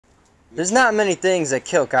There's not many things that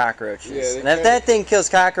kill cockroaches. Yeah, and if that thing kills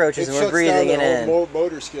cockroaches and we're breathing it in.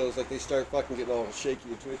 Motor skills, like they start fucking getting all shaky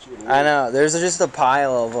and twitchy. And I know. There's just a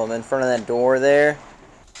pile of them in front of that door there.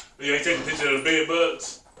 You ain't taking a picture of the bed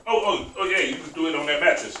bugs? Oh, yeah, you can do it on that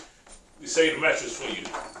mattress. We save the mattress for you.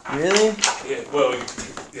 Really? Yeah, well,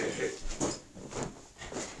 yeah. It's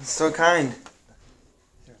so kind. Is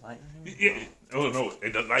there light in here? Yeah. Oh, no,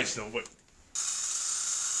 it doesn't lights don't work.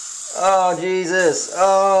 Oh, Jesus.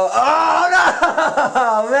 Oh,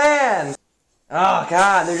 no, man. Oh,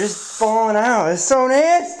 God, they're just falling out. It's so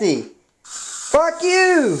nasty. Fuck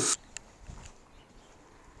you.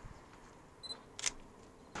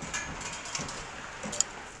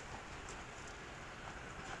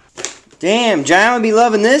 Damn, John would be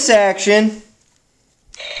loving this action.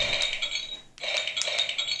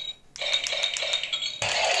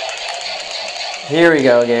 Here we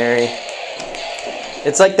go, Gary.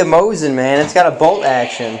 It's like the Mosin, man. It's got a bolt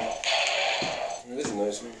action. This is a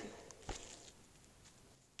nice one.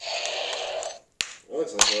 Oh,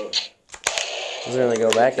 it's like a... Doesn't really go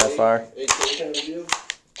back that far. 8K kind of deal.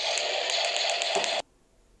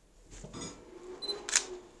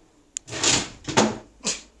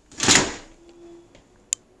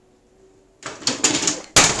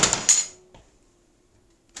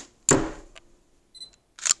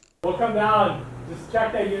 We'll come down. Just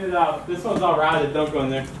check that unit out. This one's all routed. Don't go in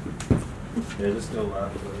there. Yeah, just go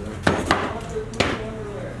left over there.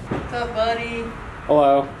 What's up, buddy?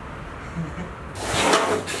 Hello.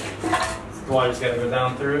 The water's gotta go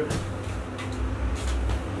down through it.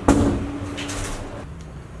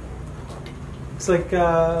 Looks like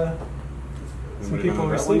some people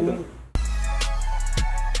were sleeping.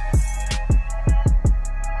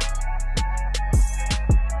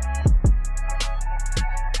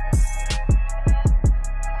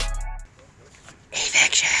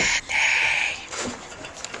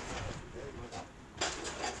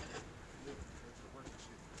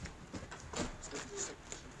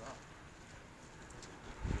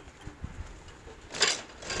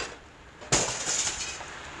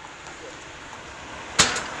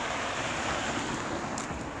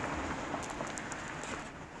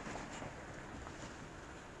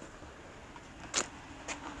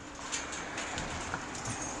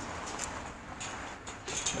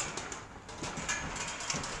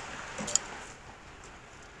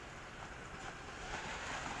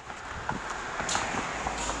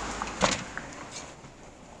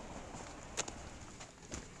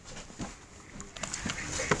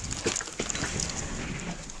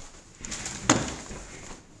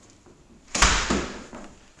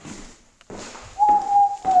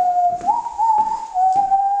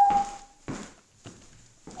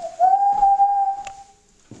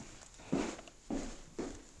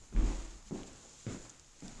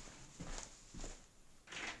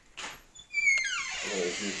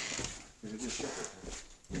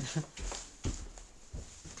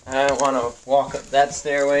 I don't want to walk up that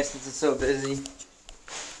stairway since it's so busy.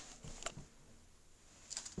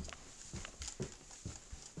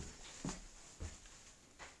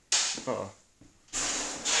 Oh.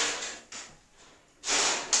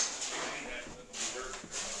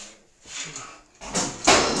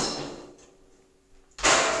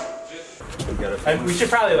 We should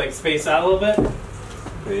probably like space out a little bit.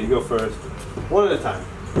 Okay, you go first. One at a time.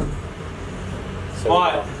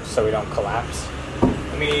 So we don't collapse.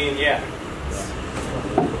 I mean, yeah.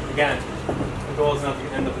 Again, the goal is not to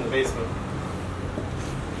end up in the basement.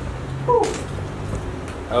 Whew.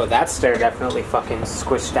 Oh, that stair definitely fucking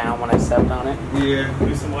squished down when I stepped on it. Yeah.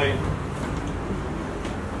 Do some weight.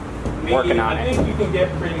 Working on it. I think you can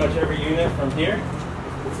get pretty much every unit from here.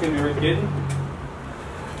 It's gonna be worth getting.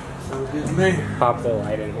 Sounds good to me. Pop the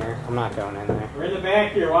light in here. I'm not going in there. We're in the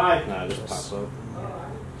back here. Why? Nah, just pop up.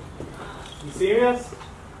 You serious?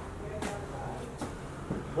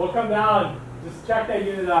 We'll come down. Just check that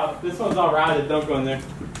unit out. This one's all routed. Don't go in there.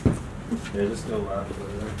 Yeah, just go left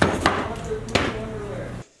over there.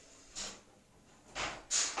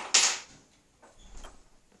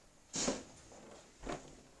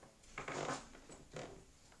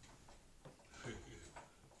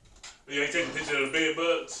 You ain't taking a picture of the bed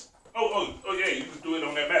bugs? Oh, yeah, you can do it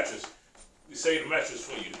on that mattress. We save the mattress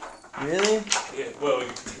for you. Really? Yeah, well,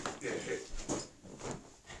 yeah.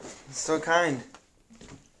 It's so kind.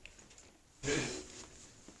 Yeah. Is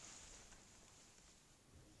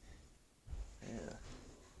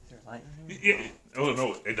there light in here? Yeah. Oh,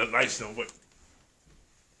 no, the lights don't work.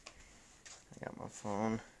 I got my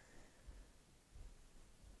phone.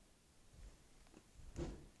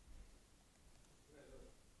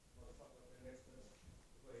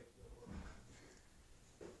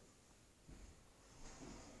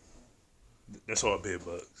 That's all bed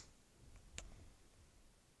bugs.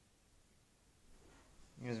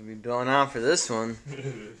 You guys will be going out for this one.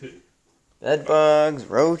 Bed bugs,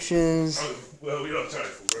 roaches. Well, we don't charge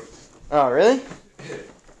for roaches. Oh, really?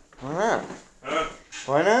 Why not? Huh?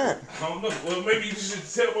 Why not? I don't know. Well, maybe you should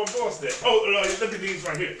tell my boss that. Oh, look at these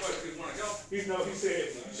right here. What, you want to go? He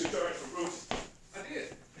said you should charge for roaches. I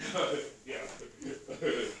did. Yeah.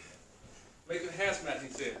 Make it a hazmat, he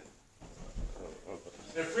said.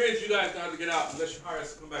 And fridge, you guys got to get out unless you hire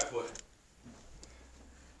us to come back for it.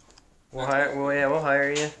 We'll hire. Well, yeah, we'll hire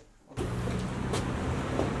you.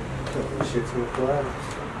 Shit's gonna collapse.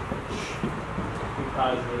 Be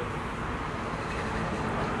positive.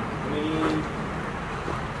 Clean.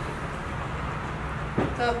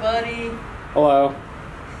 What's up, buddy? Hello.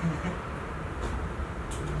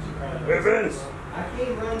 Evans! I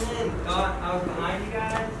came running in. Thought I was behind you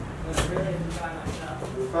guys, but really I'm by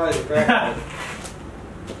myself. We're probably the crack.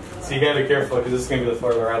 So you gotta be careful because this is gonna be the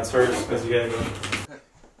floor where rods first because you gotta go.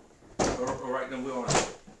 All right, then we're on it.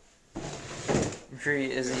 I'm sure you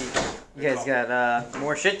guys got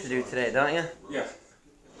more shit to do today, don't you? Yeah.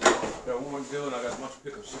 Got one more to do and I got a bunch of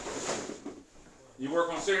pickups. You work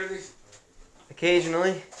on Saturdays?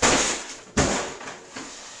 Occasionally.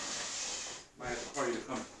 Might have to call you to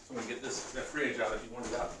come. Someone get that fridge out if you want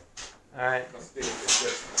it out. All right.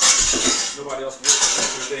 Nobody else works the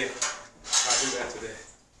rest of the day. I do that today.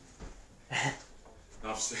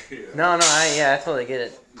 No, I'm serious. No, I totally get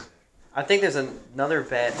it. I think there's another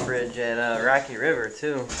bad fridge at Rocky River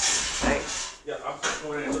too. Right? Yeah, I'm just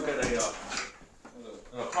going in and look at an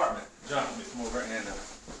apartment. John can come over and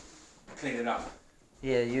clean it out.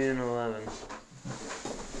 Yeah, Unit 11.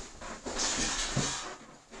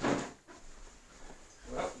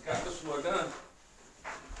 Well, we got this floor done.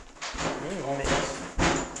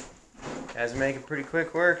 Guys are making pretty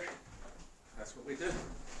quick work. That's what we do.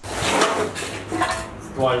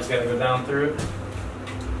 The water's gotta go down through it.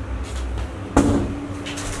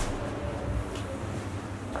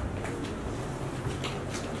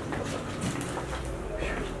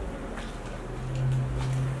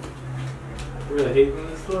 I really hate when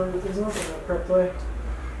this door isn't open the correct way.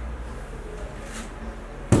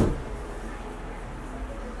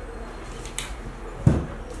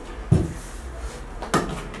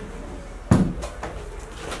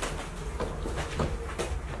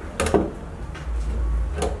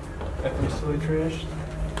 Bathroom's totally trashed.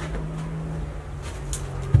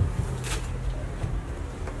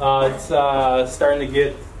 It's starting to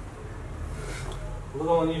get a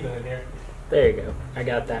little uneven in here. There you go. I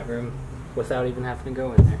got that room without even having to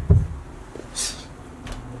go in there.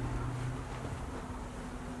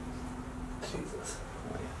 Jesus.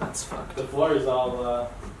 That's fucked. The floor is all,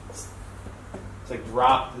 it's like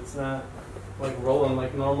dropped. It's not like rolling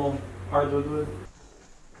like normal hardwood would.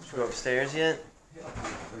 Should we go upstairs yet?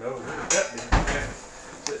 No,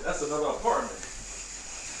 that's another apartment.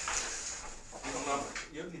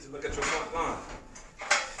 You need to look at your front line.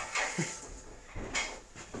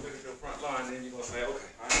 Look at your front line, then you're going to say, okay,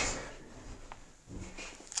 I understand.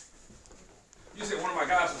 You said one of my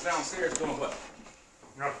guys was downstairs doing what?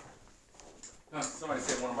 No. Somebody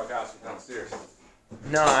said one of my guys was downstairs.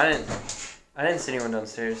 No, I didn't see anyone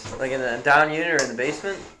downstairs. Like in the down unit or in the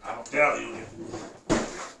basement? I don't Doubt you.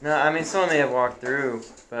 No, I mean someone may have walked through,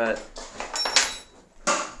 but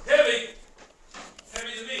Heavy!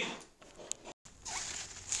 Heavy to me.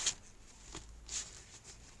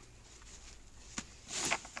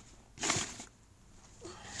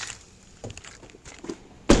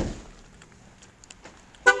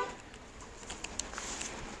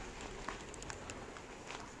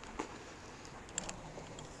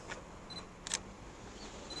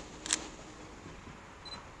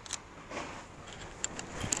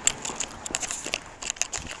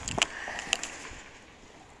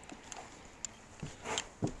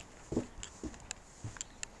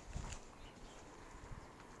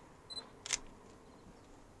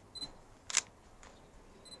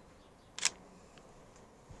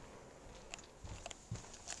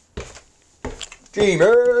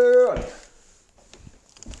 G-Man!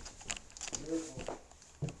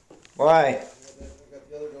 Why? I got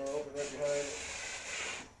the other door open right behind it.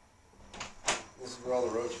 This is where all the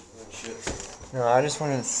roaches and shit. No, I just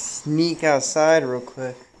wanted to sneak outside real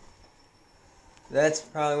quick. That's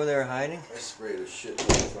probably where they were hiding. I sprayed a shit ton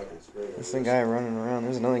of fucking spray. There's a guy running around.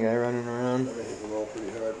 There's another guy running around. I hit them all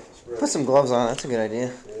pretty hard with the spray. Put some gloves on. That's a good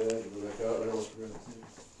idea. Yeah, go back out and I'll spray it too.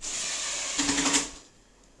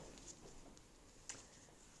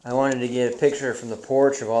 I wanted to get a picture from the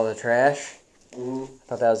porch of all the trash.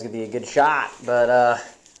 Thought that was gonna be a good shot, but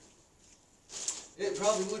It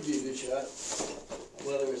probably would be a good shot,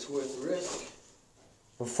 whether it's worth the risk.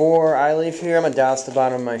 Before I leave here, I'm gonna douse the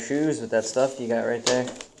bottom of my shoes with that stuff you got right there.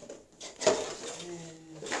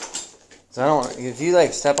 So I don't. If you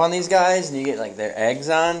like step on these guys and you get like their eggs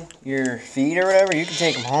on your feet or whatever, you can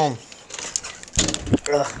take them home.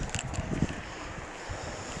 Ugh.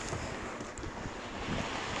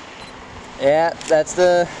 Yeah, that's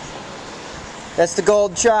the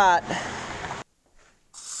gold shot.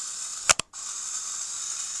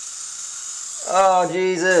 Oh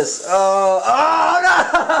Jesus! Oh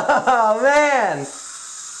no, man!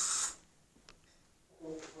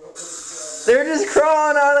 They're just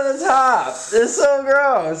crawling out of the top. It's so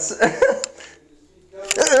gross.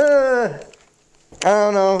 I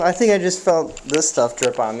don't know. I think I just felt this stuff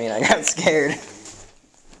drip on me and I got scared.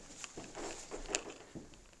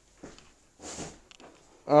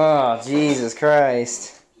 Oh, Jesus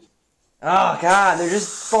Christ. Oh, God, they're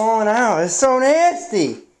just falling out. It's so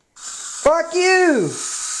nasty. Fuck you.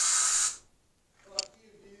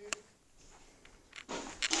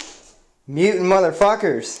 Mutant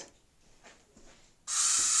motherfuckers.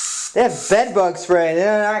 They have bedbug spray. They do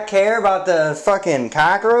not care about the fucking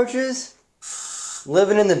cockroaches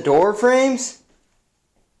living in the door frames.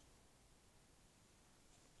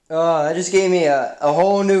 Oh, that just gave me a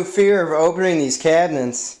whole new fear of opening these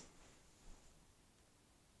cabinets.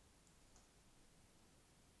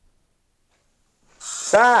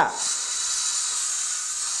 Stop.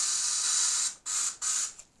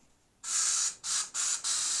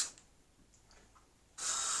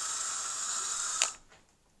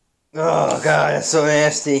 Oh, God, that's so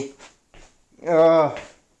nasty. Oh.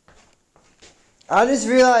 I just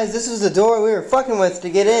realized this was the door we were fucking with to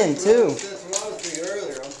get in, too. That's what I was thinking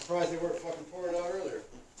earlier. I'm surprised they weren't fucking pouring out earlier.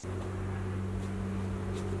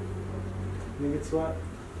 You think it's what?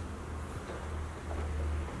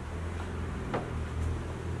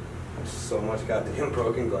 There's so much goddamn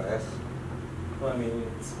broken glass. Well, I mean,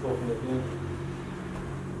 it's open at the end.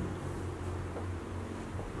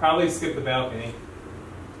 Probably skip the balcony.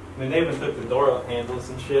 I mean, they even took the door handles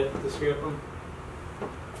and shit to strip them.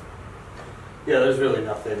 Yeah, there's really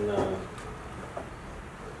nothing I'm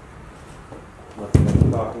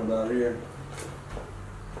talking about here.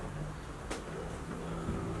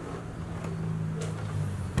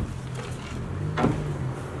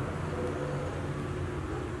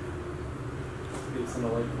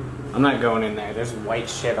 I'm not going in there. There's white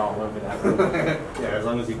shit all over that room. Yeah, as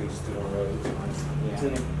long as you can just do it on the road, it's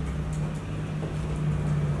fine. Yeah.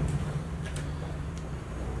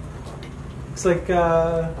 Looks like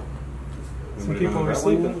some people were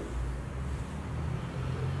sleeping.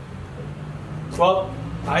 Well,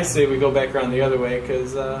 I say we go back around the other way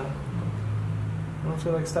because I don't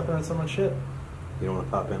feel like stepping on someone's shit. You don't want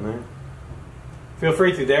to pop in there? Feel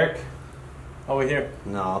free to, Derek. Over here.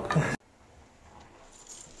 No.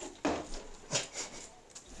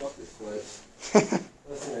 Fuck this place.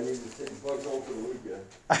 Listen, I need to take the bugs home for the week,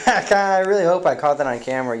 guy. I really hope I caught that on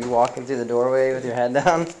camera. You walking through the doorway with your head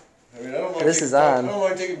down. I mean, I don't mind This is on. I don't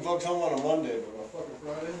mind taking bugs home on a Monday, but on a fucking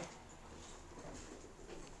Friday?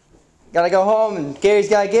 Gotta go home and Gary's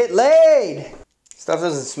gotta get laid. Stuff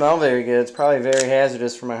doesn't smell very good. It's probably very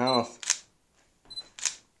hazardous for my health.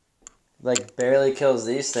 Like, barely kills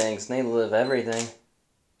these things and they live everything.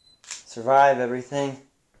 Survive everything.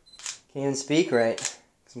 Can't even speak right.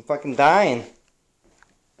 'Cause I'm fucking dying.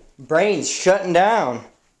 Brain's shutting down.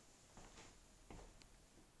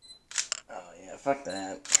 Oh yeah, fuck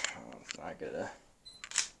that. Oh, it's not good.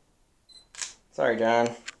 Sorry, John.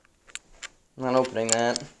 I'm not opening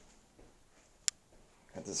that.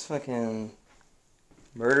 Got this fucking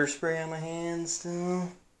murder spray on my hands still.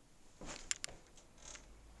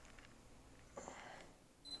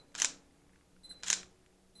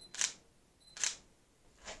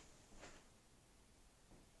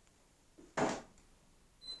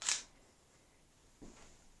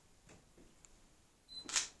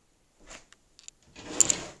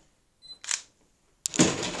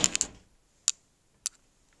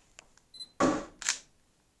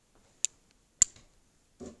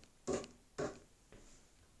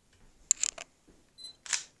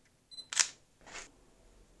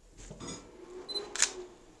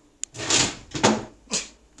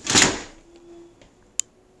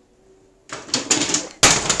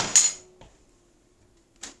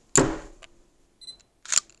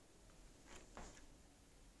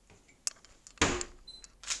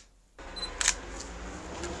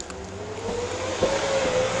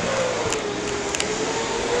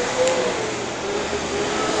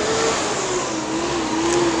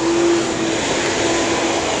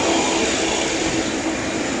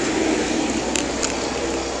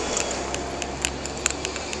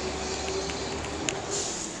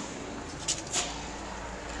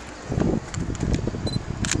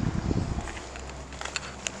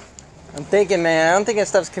 thinking, man, I don't think that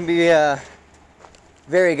stuff can be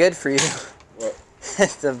very good for you. What?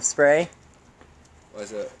 The spray. Why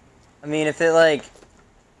is that? I mean, if it like,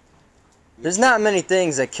 there's not many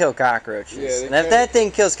things that kill cockroaches. Yeah, and if that thing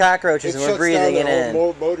kills cockroaches and we're breathing it in.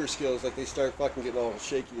 Motor skills, like they start fucking getting all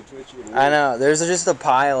shaky and twitchy. And I know. There's just a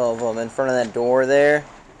pile of them in front of that door there.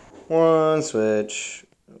 One switch.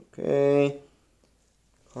 Okay.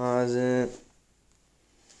 Closet.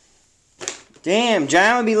 Damn,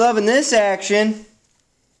 John would be loving this action.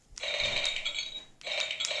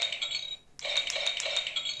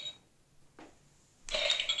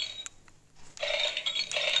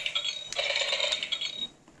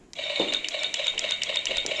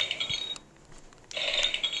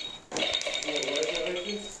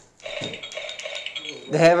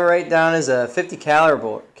 They have it right down as a 50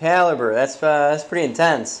 caliber. That's pretty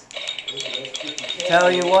intense.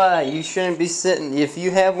 Tell you what, you shouldn't be sitting. If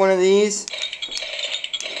you have one of these,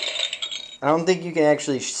 I don't think you can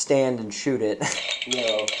actually stand and shoot it.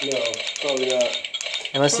 No, probably not.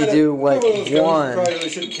 Unless you do like one. Probably really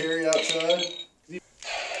shouldn't carry outside.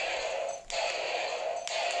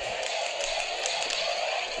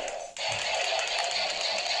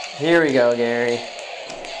 Here we go, Gary.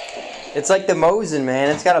 It's like the Mosin, man.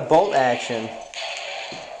 It's got a bolt action.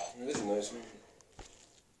 This is a nice one.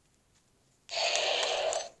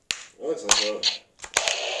 Oh, it's like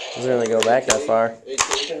a... Doesn't really go back that far.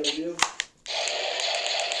 8K kind of deal.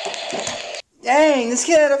 Dang, this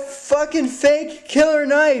kid had a fucking fake killer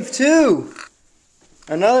knife, too.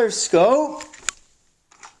 Another scope?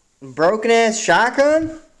 Broken ass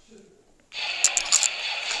shotgun?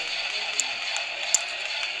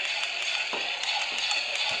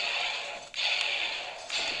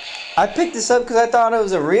 I picked this up because I thought it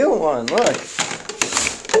was a real one. Look.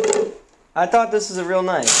 I thought this was a real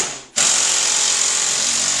knife.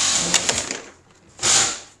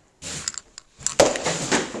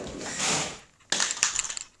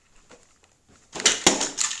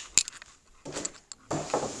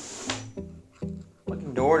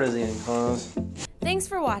 Fucking door doesn't even close. Thanks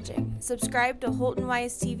for watching. Subscribe to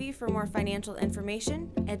HoltonWise TV for more financial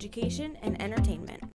information, education, and entertainment.